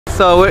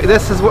So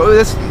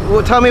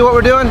tell me what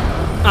we're doing.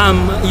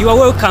 You are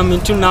welcome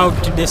into now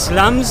to the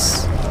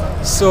slums.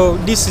 So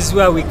this is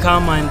where we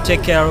come and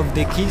take care of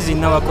the kids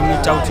in our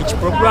community outreach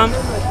program.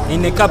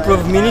 In a couple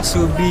of minutes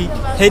we'll be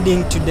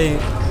heading to the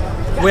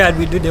where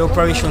we do the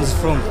operations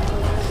from.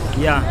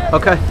 Yeah.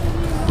 Okay.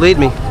 Lead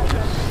me.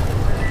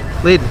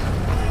 Lead.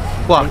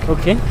 Walk.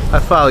 Okay. I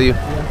follow you.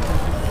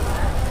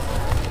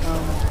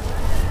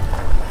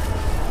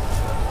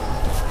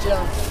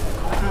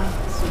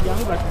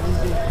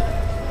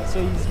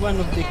 So he's one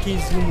of the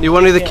kids. You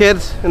one of the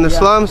kids in the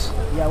slums?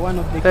 Yeah, one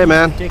of the kids. Hey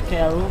man. Take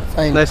care of.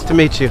 Fine. Nice to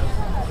meet you.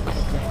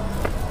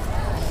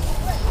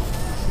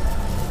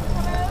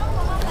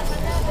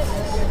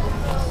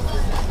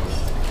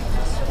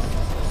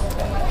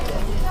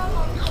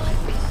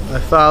 I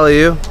follow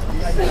you.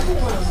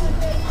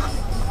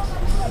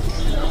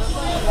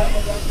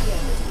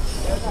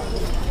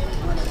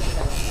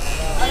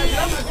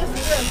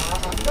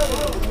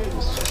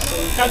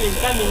 Come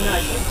in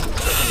now.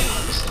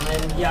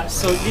 And yeah,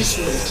 so this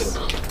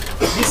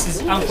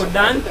is Uncle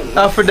Dan.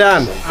 Uncle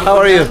Dan, how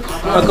are you?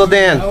 Uncle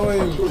Dan. How are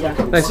you? Yeah.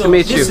 Nice to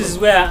meet you. This is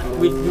where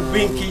we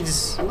bring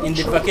kids in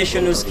the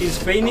vocational skills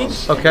training.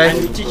 Okay.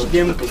 And we teach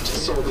them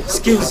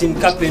skills in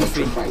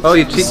carpentry. Oh,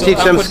 you teach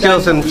them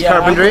skills in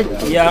carpentry?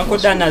 Uncle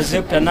Dan has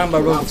helped a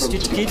number of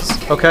street kids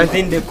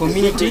within the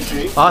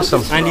community.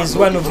 Awesome. And he's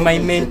one of my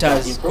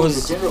mentors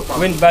because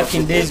when back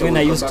in days when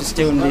I used to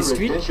stay on the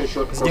street,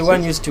 he's the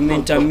one used to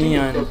mentor me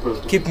and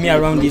keep me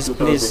around his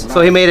place.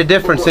 So he made a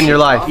difference in your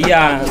life?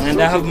 Yeah,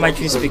 and I have much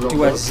respect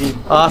towards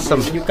him.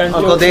 Awesome.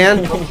 Uncle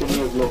Dan,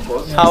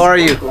 how are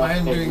you?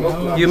 I'm doing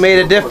well. You made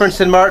a difference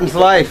in Martin's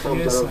life.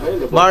 Yes.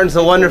 Martin's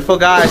a wonderful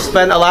guy. I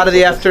spent a lot of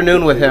the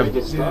afternoon with him.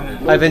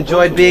 I've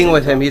enjoyed being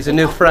with him. He's a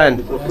new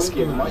friend.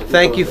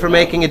 Thank you for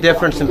making a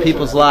difference in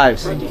people's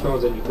lives.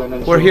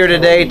 We're here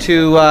today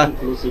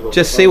to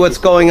just see what's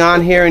going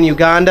on here in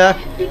Uganda,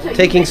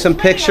 taking some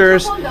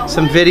pictures,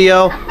 some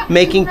video,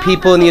 making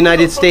people in the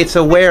United States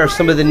aware of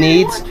some of the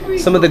needs,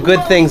 some of the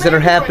good things that are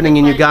happening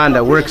in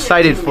Uganda. We're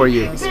excited for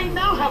you.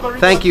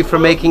 Thank you for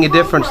making a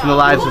difference in the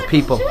lives of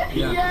people.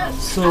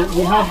 So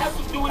we have,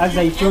 as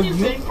I told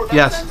you,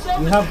 yes,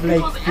 we have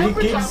like 3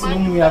 kids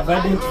whom we have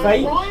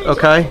identified.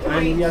 Okay.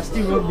 And we are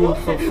still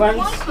looking for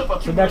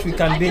funds so that we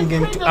can bring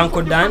them to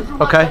Uncle Dan.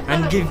 Okay.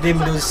 And give them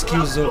those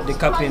skills of the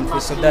carpentry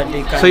so that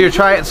they can. So you're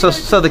trying.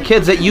 So the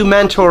kids that you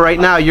mentor right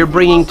now, you're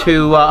bringing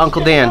to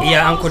Uncle Dan.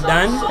 Yeah, Uncle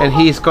Dan. And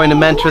he's going to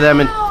mentor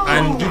them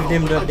and give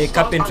them the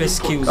carpentry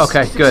skills.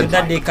 Okay, good. So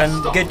that they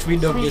can get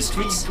rid of the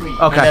streets.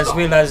 Okay. And as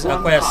well as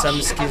acquire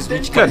some skills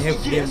which can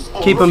help them.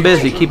 Keep them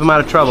busy. Keep them out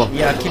of trouble.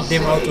 Yeah, keep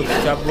them out of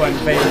trouble and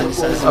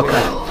violence as well.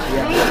 Okay.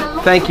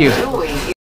 Yeah. Thank you.